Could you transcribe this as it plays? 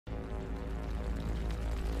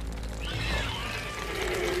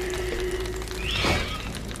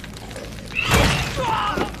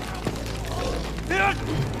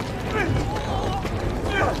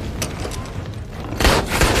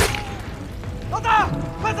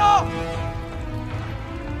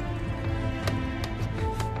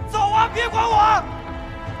走啊，别管我！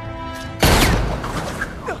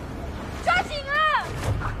抓紧啊！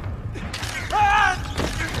啊！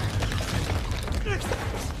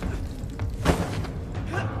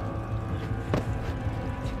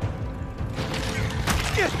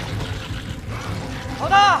老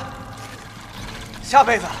大，下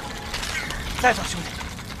辈子再找兄弟。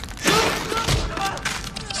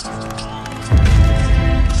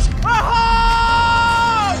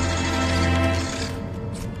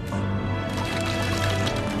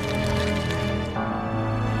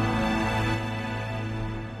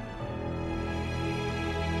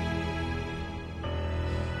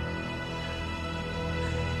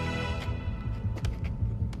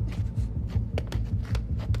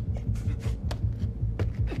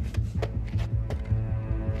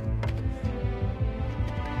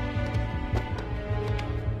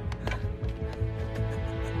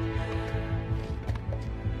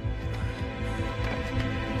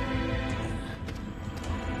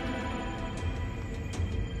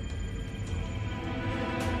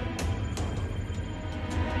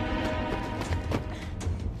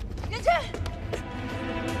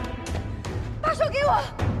 把手给我！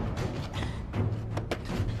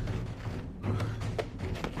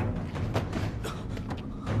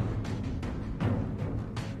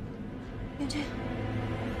元真，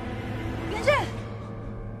元真，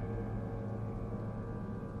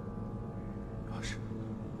老师，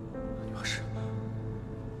老师，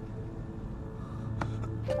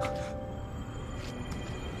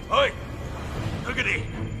哎，那个你，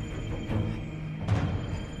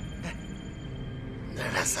那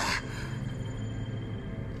个啥。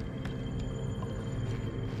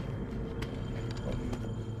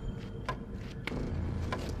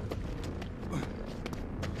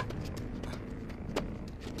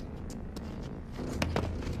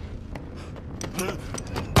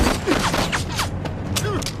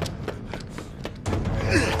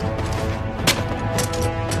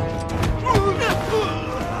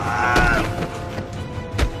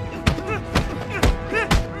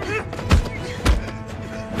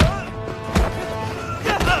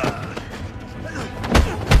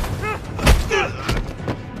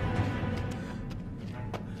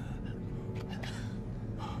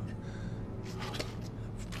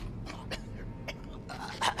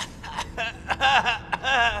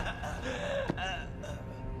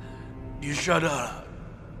 你说到了，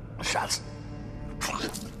傻子，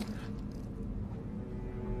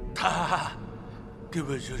他根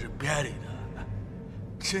本就是骗你的，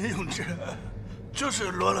陈永志就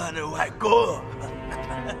是罗兰的外公。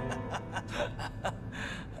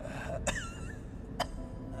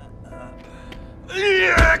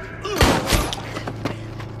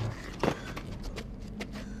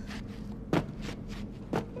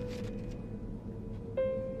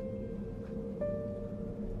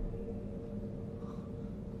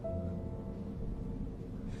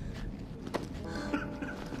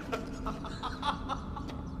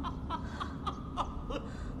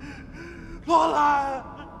罗兰，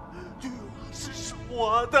女儿是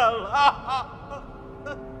我的了。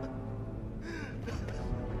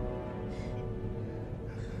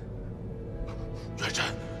元真，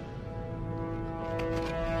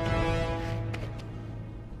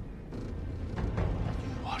女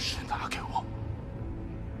儿是拿给我。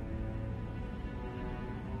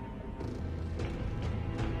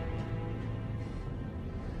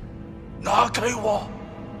拿给我。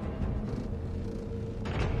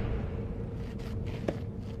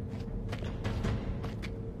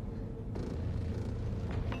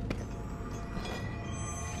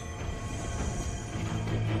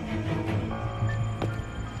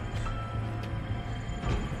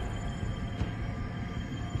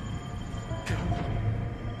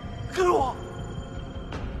 跟我！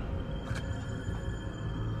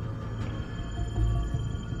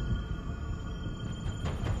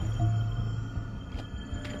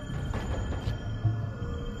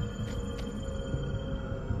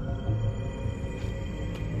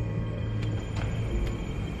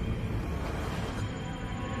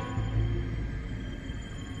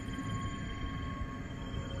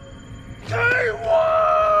给我！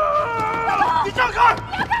你让开！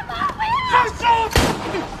你要干嘛？不要！放手！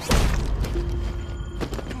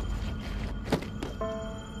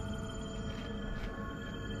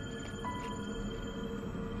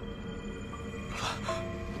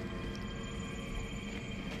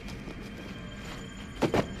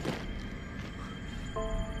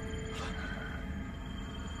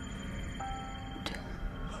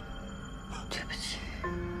 对不起，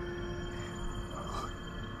我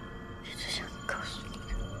一直想告诉你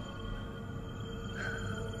的。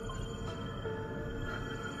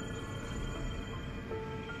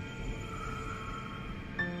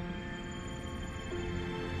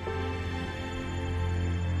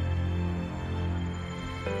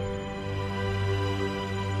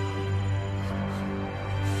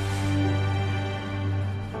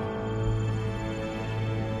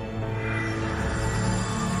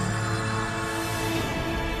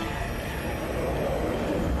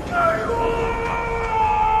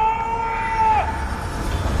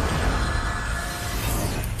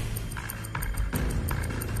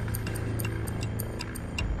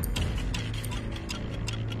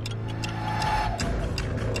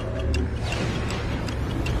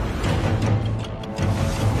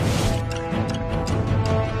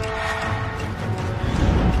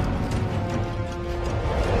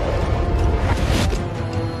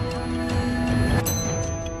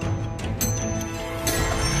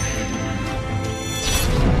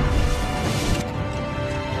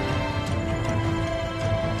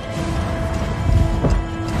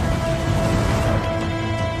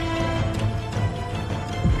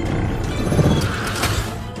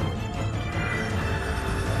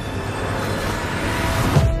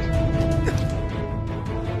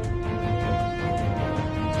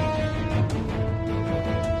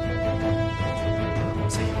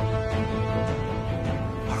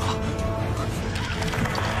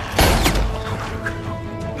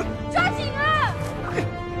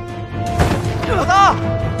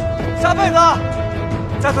下辈子，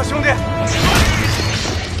再做兄弟。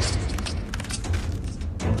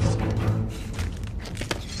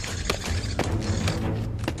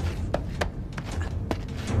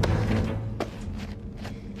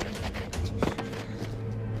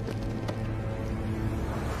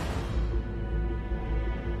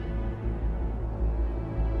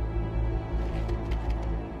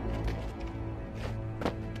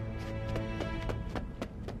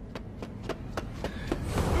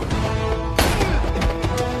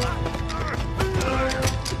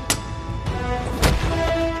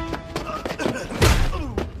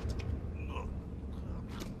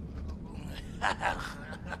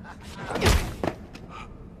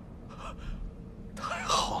太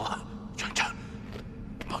好了，圈圈，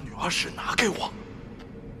把女娲石拿给我。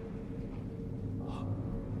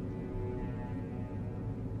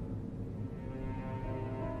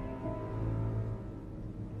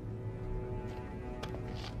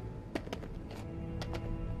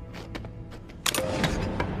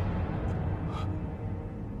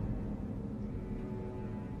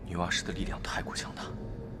女娲石的力量太过强大，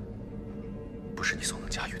不是你所能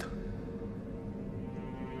驾驭的。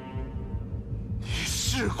你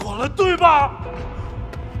试过了，对吧？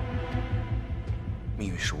命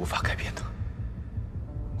运是无法改变的，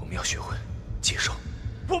我们要学会接受。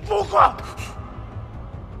我不管。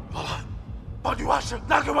老蓝，把女娲石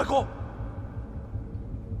拿给外公。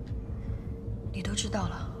你都知道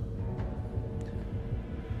了。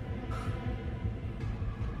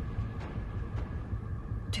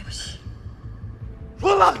对不起。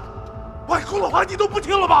罗兰，外公的话你都不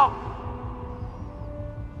听了吗？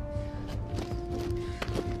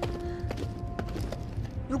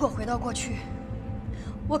如果回到过去，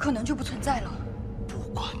我可能就不存在了。不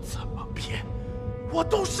管怎么变，我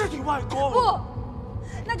都是你外公。不，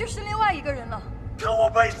那就是另外一个人了。可我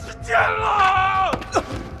没时间了。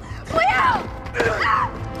不要！